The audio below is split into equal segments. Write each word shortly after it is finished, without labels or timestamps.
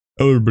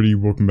Hello everybody,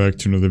 welcome back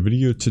to another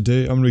video.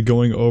 Today I'm going to be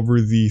going over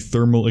the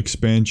thermal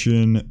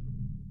expansion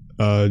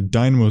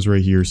dynamos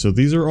right here. So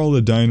these are all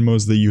the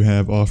dynamos that you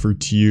have offered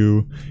to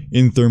you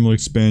in thermal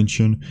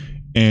expansion,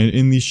 and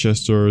in these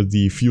chests are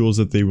the fuels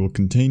that they will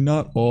contain.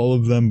 Not all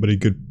of them, but a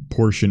good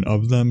portion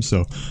of them.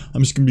 So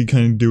I'm just going to be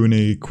kind of doing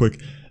a quick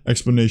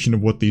explanation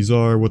of what these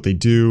are, what they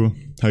do,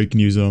 how you can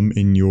use them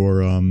in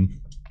your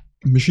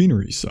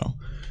machinery. So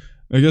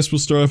I guess we'll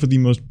start off with the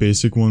most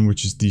basic one,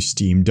 which is the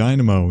steam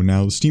dynamo.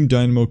 Now, the steam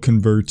dynamo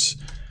converts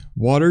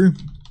water,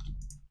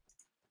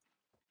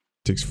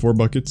 takes 4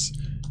 buckets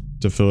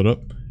to fill it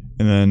up,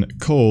 and then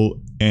coal,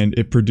 and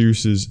it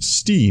produces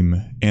steam,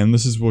 and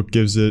this is what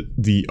gives it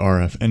the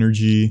RF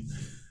energy.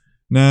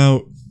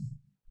 Now,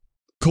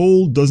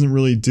 coal doesn't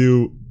really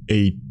do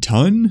a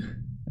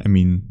ton, I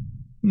mean,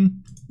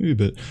 maybe a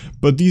bit,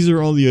 but these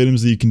are all the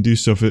items that you can do,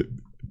 so if it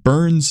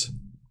burns,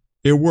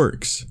 it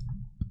works.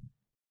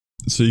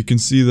 So you can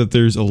see that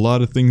there's a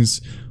lot of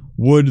things,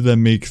 wood, that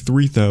make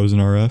 3000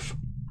 RF, and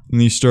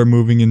then you start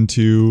moving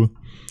into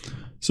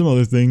some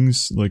other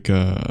things, like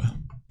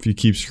if you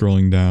keep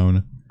scrolling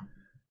down,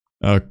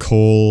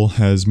 coal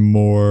has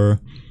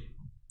more,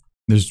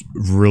 there's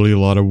really a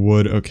lot of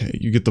wood. Okay,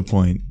 you get the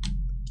point.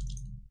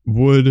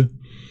 Wood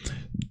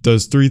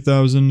does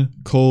 3000,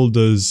 coal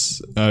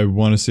does, I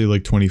want to say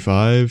like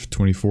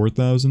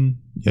 24,000,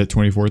 yeah,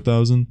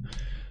 24,000.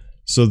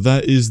 So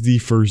that is the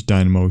first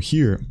dynamo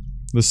here.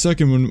 The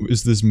second one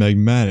is this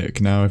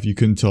magmatic. Now, if you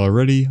couldn't tell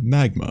already,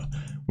 magma.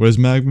 What does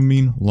magma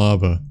mean?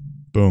 Lava.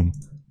 Boom.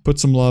 Put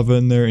some lava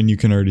in there and you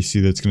can already see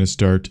that it's going to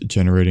start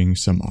generating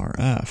some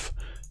RF.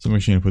 So I'm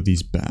actually going to put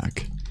these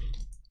back.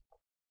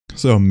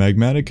 So,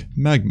 magmatic,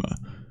 magma.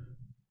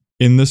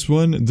 In this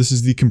one, this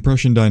is the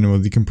compression dynamo.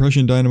 The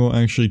compression dynamo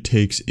actually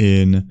takes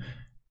in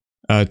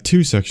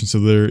 2 sections. So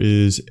there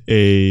is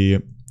a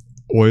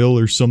oil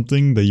or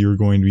something that you're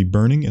going to be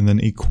burning, and then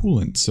a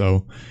coolant.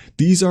 So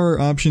these are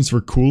options for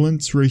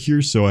coolants right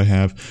here. So I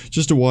have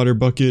just a water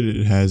bucket.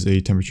 It has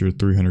a temperature of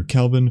 300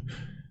 Kelvin.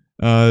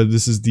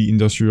 This is the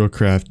Industrial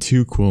Craft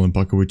 2 coolant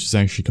bucket, which is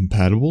actually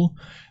compatible.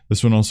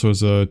 This one also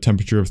has a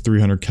temperature of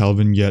 300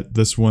 Kelvin, yet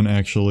this one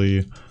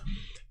actually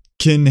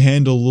can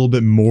handle a little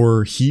bit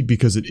more heat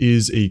because it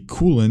is a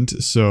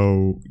coolant.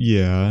 So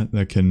yeah,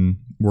 that can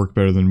work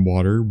better than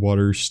water.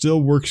 Water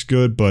still works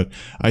good, but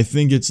I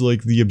think it's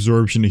like the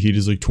absorption of heat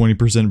is like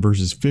 20%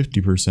 versus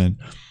 50%.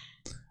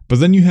 But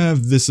then you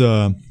have this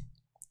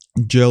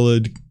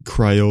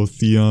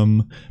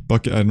𝙤𝙤𝙧𝙚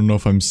bucket. I don't know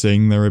if I'm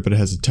saying that right, but it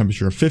has a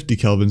temperature of 50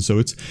 Kelvin, so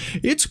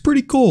it's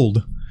pretty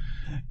cold.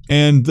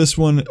 And this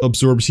one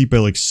absorbs heat by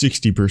like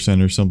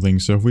 60% or something.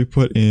 So if we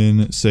put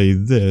in, say,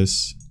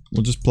 this,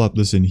 we'll just plop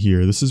this in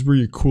here. This is where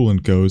your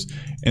coolant goes.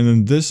 And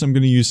then this, I'm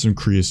going to use some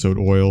creosote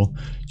oil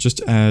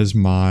just as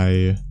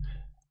my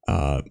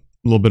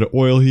little bit of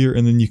oil here.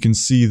 And then you can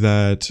see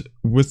that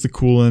with the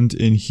coolant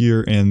in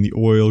here and the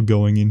oil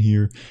going in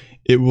here,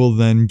 it will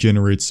then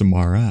generate some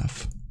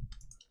RF.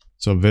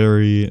 So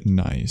very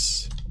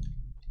nice.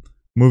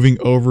 Moving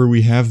over,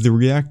 we have the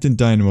reactant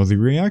dynamo. The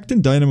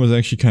reactant dynamo is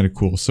actually kind of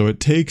cool. So it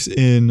takes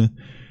in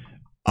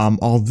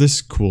all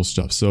this cool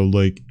stuff. So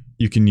like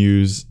you can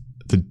use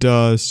the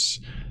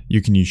dust,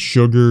 you can use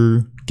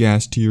sugar,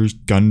 gas tiers,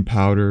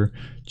 gunpowder,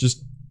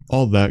 just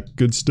all that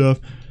good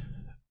stuff.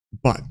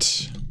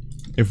 But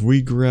if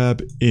we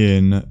grab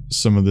in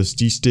some of this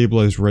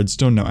destabilized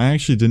redstone, now I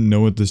actually didn't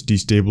know what this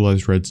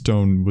destabilized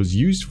redstone was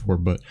used for,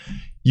 but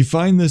you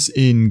find this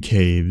in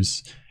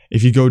caves.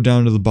 If you go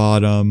down to the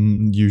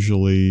bottom,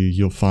 usually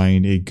you'll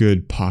find a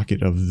good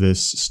pocket of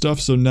this stuff.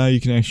 So now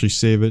you can actually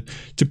save it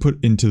to put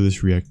into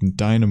this reactant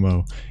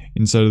dynamo.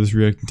 Inside of this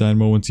reactant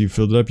dynamo, once you've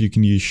filled it up, you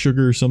can use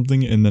sugar or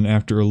something, and then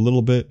after a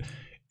little bit,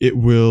 it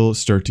will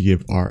start to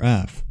give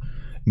RF.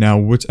 Now,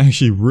 what's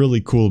actually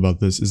really cool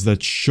about this is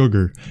that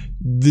sugar,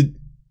 the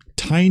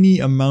tiny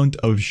amount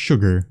of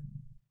sugar,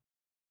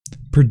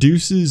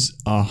 produces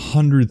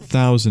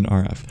 100,000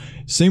 RF.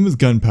 Same with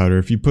gunpowder.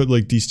 If you put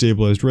like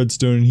destabilized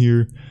redstone in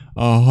here,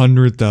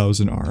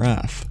 100,000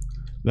 RF.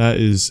 That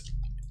is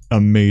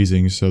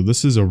amazing. So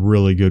this is a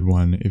really good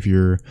one if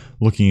you're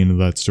looking into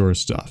that sort of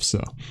stuff.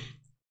 So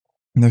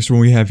next one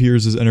we have here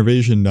is this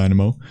innovation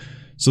dynamo.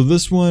 So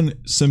this one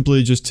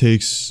simply just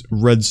takes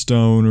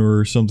redstone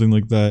or something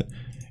like that.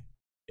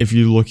 If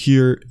you look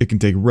here, it can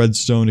take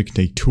redstone, it can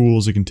take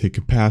tools, it can take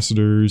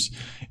capacitors,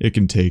 it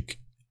can take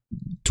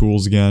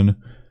tools again,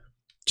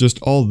 just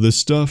all this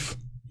stuff,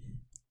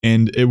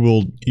 and it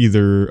will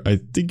either, I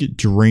think it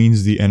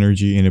drains the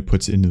energy and it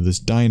puts it into this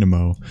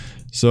dynamo.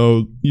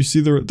 So you see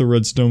the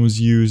redstone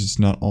was used, it's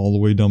not all the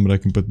way done, but I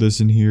can put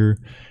this in here,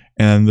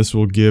 and this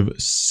will give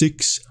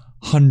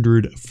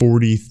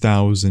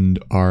 640,000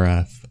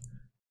 RF.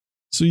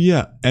 So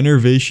yeah,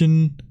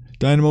 innovation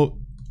dynamo,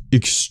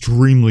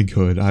 extremely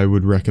good. I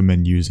would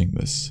recommend using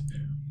this.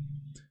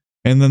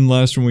 And then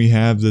last one we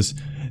have this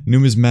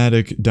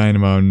numismatic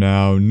dynamo.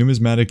 Now,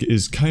 numismatic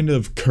is kind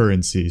of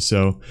currency.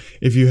 So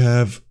if you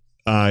have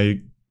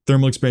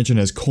thermal expansion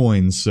has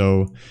coins,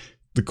 so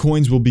the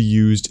coins will be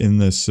used in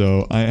this.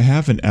 So I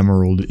have an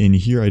emerald in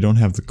here. I don't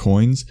have the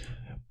coins,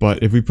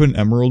 But if we put an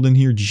emerald in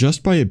here,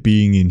 just by it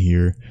being in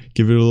here,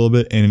 give it a little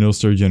bit and it'll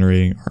start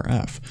generating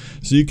RF.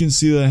 So you can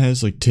see that it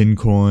has like tin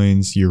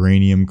coins,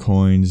 uranium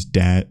coins,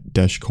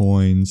 dash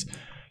coins,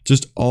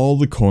 just all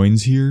the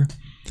coins here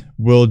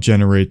will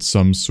generate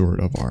some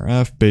sort of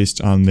RF based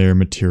on their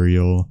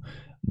material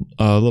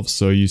level.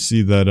 So you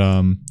see that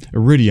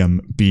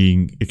iridium,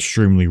 being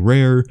extremely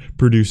rare,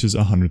 produces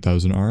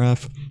 100,000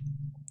 RF,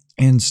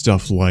 and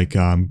stuff like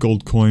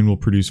gold coin will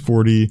produce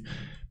 40.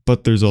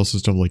 But there's also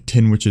stuff like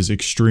tin, which is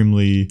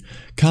extremely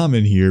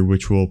common here,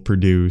 which will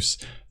produce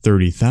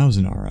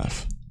 30,000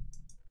 RF.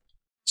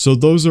 So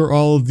those are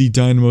all of the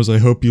dynamos. I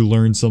hope you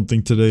learned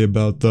something today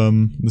about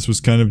them. This was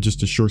kind of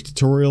just a short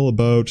tutorial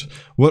about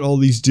what all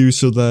these do,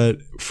 so that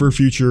for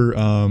future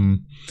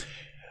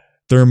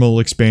thermal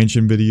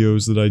expansion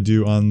videos that I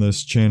do on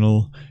this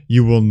channel,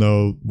 you will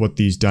know what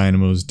these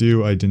dynamos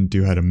do. I didn't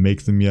do how to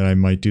make them yet. I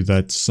might do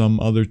that some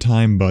other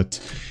time, but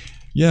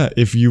yeah,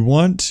 if you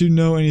want to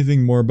know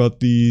anything more about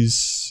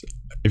these,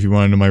 if you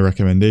want to know my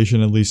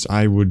recommendation at least,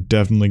 I would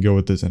definitely go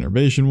with this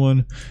innervation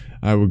one.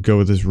 I would go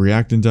with this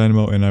reactant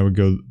dynamo, and I would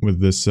go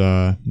with this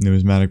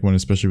numismatic one,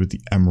 especially with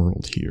the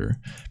emerald here.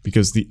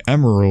 Because the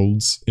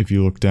emeralds, if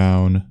you look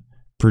down,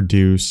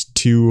 produce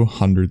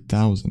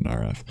 200,000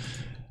 RF.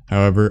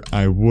 However,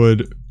 I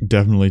would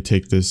definitely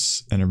take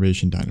this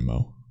innervation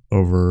dynamo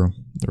over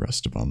the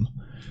rest of them.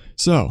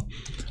 So,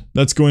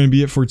 that's going to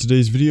be it for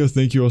today's video.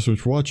 Thank you all so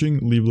much for watching.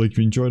 Leave a like if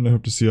you enjoyed, and I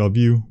hope to see all of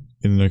you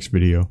in the next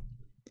video.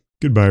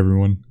 Goodbye,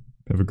 everyone.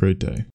 Have a great day.